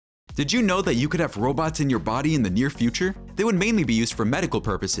Did you know that you could have robots in your body in the near future? They would mainly be used for medical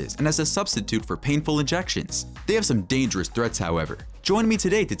purposes and as a substitute for painful injections. They have some dangerous threats, however. Join me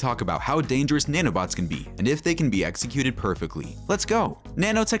today to talk about how dangerous nanobots can be and if they can be executed perfectly. Let's go!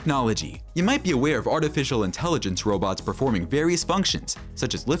 Nanotechnology. You might be aware of artificial intelligence robots performing various functions,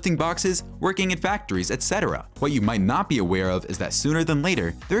 such as lifting boxes, working in factories, etc. What you might not be aware of is that sooner than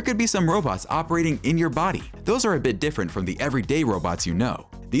later, there could be some robots operating in your body. Those are a bit different from the everyday robots you know.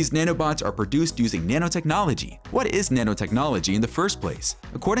 These nanobots are produced using nanotechnology. What is nanotechnology in the first place?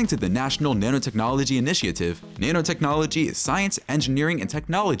 According to the National Nanotechnology Initiative, nanotechnology is science, engineering, and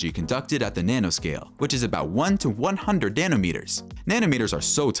technology conducted at the nanoscale, which is about 1 to 100 nanometers. Nanometers are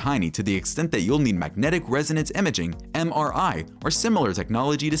so tiny to the extent that you'll need magnetic resonance imaging, MRI, or similar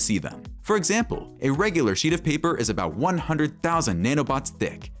technology to see them. For example, a regular sheet of paper is about 100,000 nanobots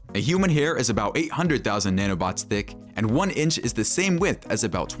thick. A human hair is about 800,000 nanobots thick, and 1 inch is the same width as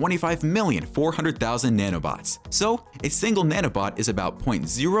about 25,400,000 nanobots. So, a single nanobot is about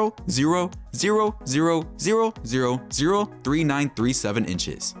 0.0000003937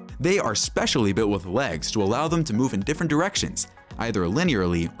 inches. They are specially built with legs to allow them to move in different directions, either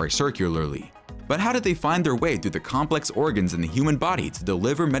linearly or circularly. But how did they find their way through the complex organs in the human body to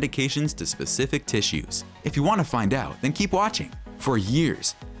deliver medications to specific tissues? If you want to find out, then keep watching. For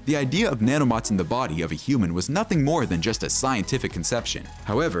years, the idea of nanobots in the body of a human was nothing more than just a scientific conception.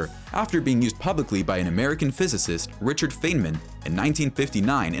 However, after being used publicly by an American physicist, Richard Feynman, in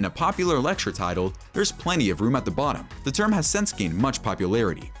 1959 in a popular lecture titled, "There's Plenty of Room at the Bottom," the term has since gained much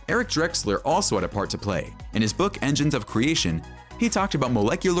popularity. Eric Drexler also had a part to play. In his book Engines of Creation, he talked about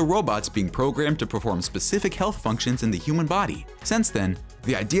molecular robots being programmed to perform specific health functions in the human body. Since then,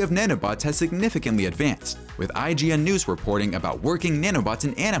 the idea of nanobots has significantly advanced, with IGN News reporting about working nanobots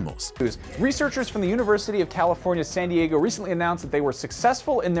in animals. Researchers from the University of California, San Diego recently announced that they were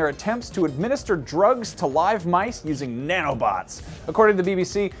successful in their attempts to administer drugs to live mice using nanobots. According to the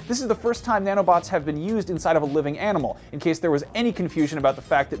BBC, this is the first time nanobots have been used inside of a living animal, in case there was any confusion about the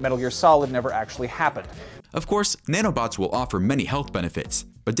fact that Metal Gear Solid never actually happened. Of course, nanobots will offer many health benefits.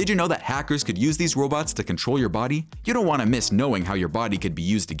 But did you know that hackers could use these robots to control your body? You don't want to miss knowing how your body could be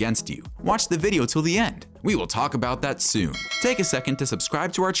used against you. Watch the video till the end. We will talk about that soon. Take a second to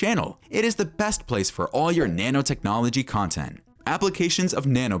subscribe to our channel. It is the best place for all your nanotechnology content. Applications of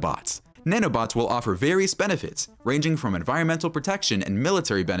nanobots. Nanobots will offer various benefits, ranging from environmental protection and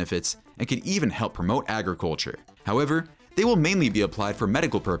military benefits, and can even help promote agriculture. However, they will mainly be applied for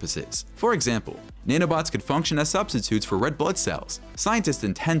medical purposes. For example, nanobots could function as substitutes for red blood cells. Scientists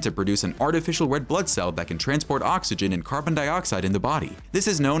intend to produce an artificial red blood cell that can transport oxygen and carbon dioxide in the body. This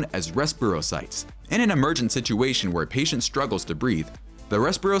is known as respirocytes. In an emergent situation where a patient struggles to breathe, the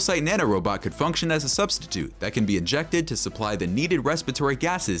respirocyte nanorobot could function as a substitute that can be injected to supply the needed respiratory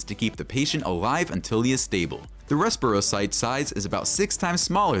gases to keep the patient alive until he is stable. The respirocyte size is about 6 times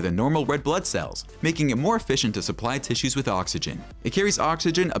smaller than normal red blood cells, making it more efficient to supply tissues with oxygen. It carries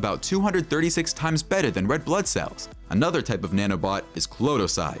oxygen about 236 times better than red blood cells. Another type of nanobot is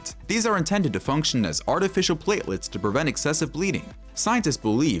clodocytes. These are intended to function as artificial platelets to prevent excessive bleeding. Scientists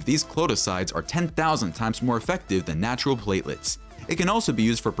believe these clodocytes are 10,000 times more effective than natural platelets. It can also be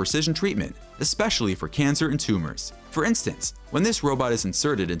used for precision treatment, especially for cancer and tumors. For instance, when this robot is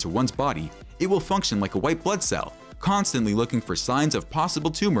inserted into one's body, it will function like a white blood cell, constantly looking for signs of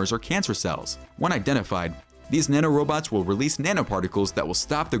possible tumors or cancer cells. When identified, these nanorobots will release nanoparticles that will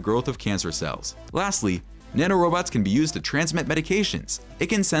stop the growth of cancer cells. Lastly, nanorobots can be used to transmit medications. It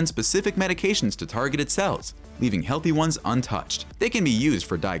can send specific medications to targeted cells, leaving healthy ones untouched. They can be used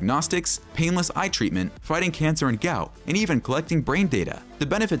for diagnostics, painless eye treatment, fighting cancer and gout, and even collecting brain data. The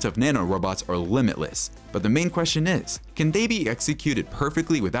benefits of nanorobots are limitless, but the main question is, can they be executed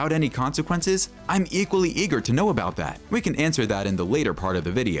perfectly without any consequences? I'm equally eager to know about that. We can answer that in the later part of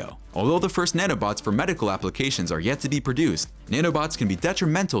the video. Although the first nanobots for medical applications are yet to be produced, nanobots can be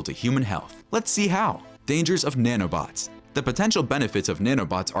detrimental to human health. Let's see how. Dangers of nanobots. The potential benefits of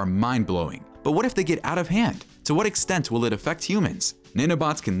nanobots are mind-blowing. But what if they get out of hand? To what extent will it affect humans?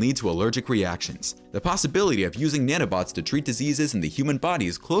 Nanobots can lead to allergic reactions. The possibility of using nanobots to treat diseases in the human body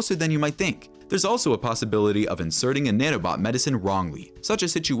is closer than you might think. There's also a possibility of inserting a nanobot medicine wrongly. Such a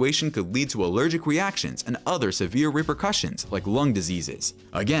situation could lead to allergic reactions and other severe repercussions like lung diseases.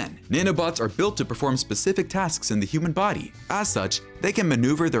 Again, nanobots are built to perform specific tasks in the human body. As such, they can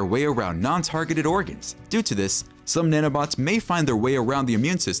maneuver their way around non-targeted organs. Due to this, some nanobots may find their way around the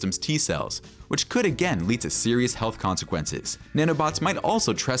immune system's T cells, which could again lead to serious health consequences. Nanobots might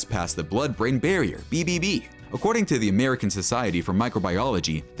also trespass the blood-brain barrier, BBB. According to the American Society for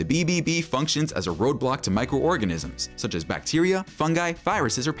Microbiology, the BBB functions as a roadblock to microorganisms, such as bacteria, fungi,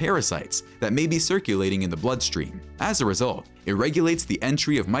 viruses, or parasites, that may be circulating in the bloodstream. As a result, it regulates the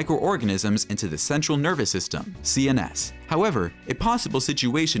entry of microorganisms into the central nervous system, CNS. However, a possible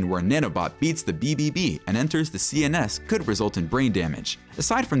situation where a nanobot beats the BBB and enters the CNS could result in brain damage.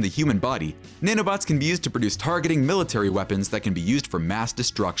 Aside from the human body, nanobots can be used to produce targeting military weapons that can be used for mass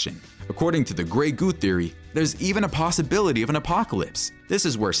destruction. According to the gray goo theory, there's even a possibility of an apocalypse. This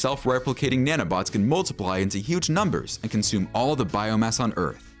is where self-replicating nanobots can multiply into huge numbers and consume all the biomass on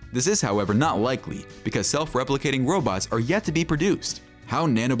Earth. This is, however, not likely because self-replicating robots are yet to be produced. How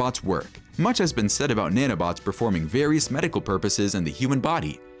nanobots work. Much has been said about nanobots performing various medical purposes in the human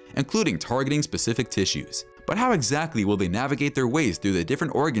body, including targeting specific tissues. But how exactly will they navigate their ways through the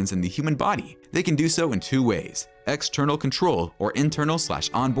different organs in the human body? They can do so in two ways: external control or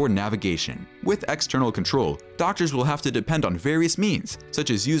internal/onboard navigation. With external control, doctors will have to depend on various means, such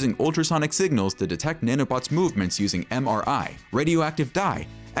as using ultrasonic signals to detect nanobots' movements using MRI, radioactive dye,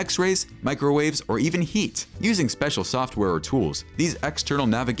 X-rays, microwaves, or even heat. Using special software or tools, these external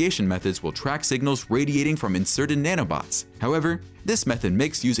navigation methods will track signals radiating from inserted nanobots. However, this method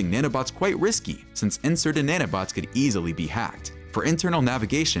makes using nanobots quite risky, since inserted nanobots could easily be hacked. For internal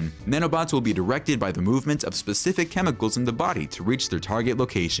navigation, nanobots will be directed by the movement of specific chemicals in the body to reach their target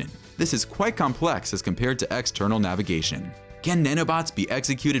location. This is quite complex as compared to external navigation. Can nanobots be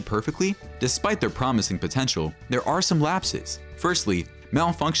executed perfectly? Despite their promising potential, there are some lapses. Firstly,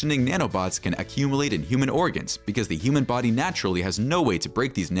 malfunctioning nanobots can accumulate in human organs because the human body naturally has no way to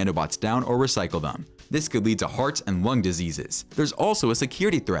break these nanobots down or recycle them. This could lead to heart and lung diseases. There's also a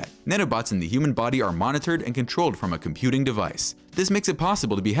security threat. Nanobots in the human body are monitored and controlled from a computing device. This makes it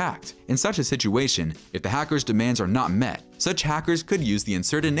possible to be hacked. In such a situation, if the hacker's demands are not met, such hackers could use the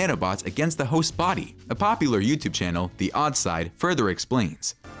inserted nanobots against the host body. A popular YouTube channel, The Odd Side, further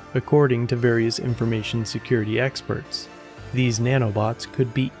explains. According to various information security experts, these nanobots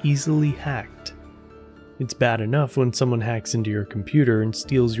could be easily hacked. It's bad enough when someone hacks into your computer and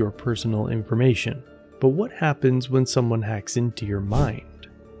steals your personal information, but what happens when someone hacks into your mind?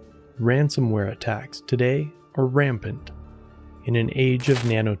 Ransomware attacks today are rampant. In an age of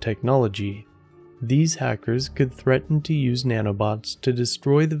nanotechnology, these hackers could threaten to use nanobots to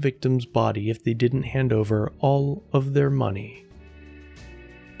destroy the victim's body if they didn't hand over all of their money.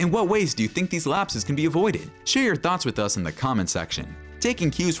 In what ways do you think these lapses can be avoided? Share your thoughts with us in the comment section.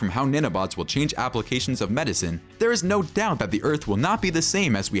 Taking cues from how nanobots will change applications of medicine, there is no doubt that the Earth will not be the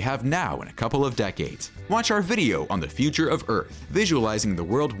same as we have now in a couple of decades. Watch our video on the future of Earth, visualizing the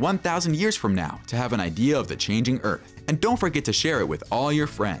world 1,000 years from now to have an idea of the changing Earth. And don't forget to share it with all your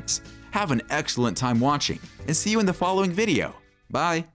friends. Have an excellent time watching, and see you in the following video. Bye!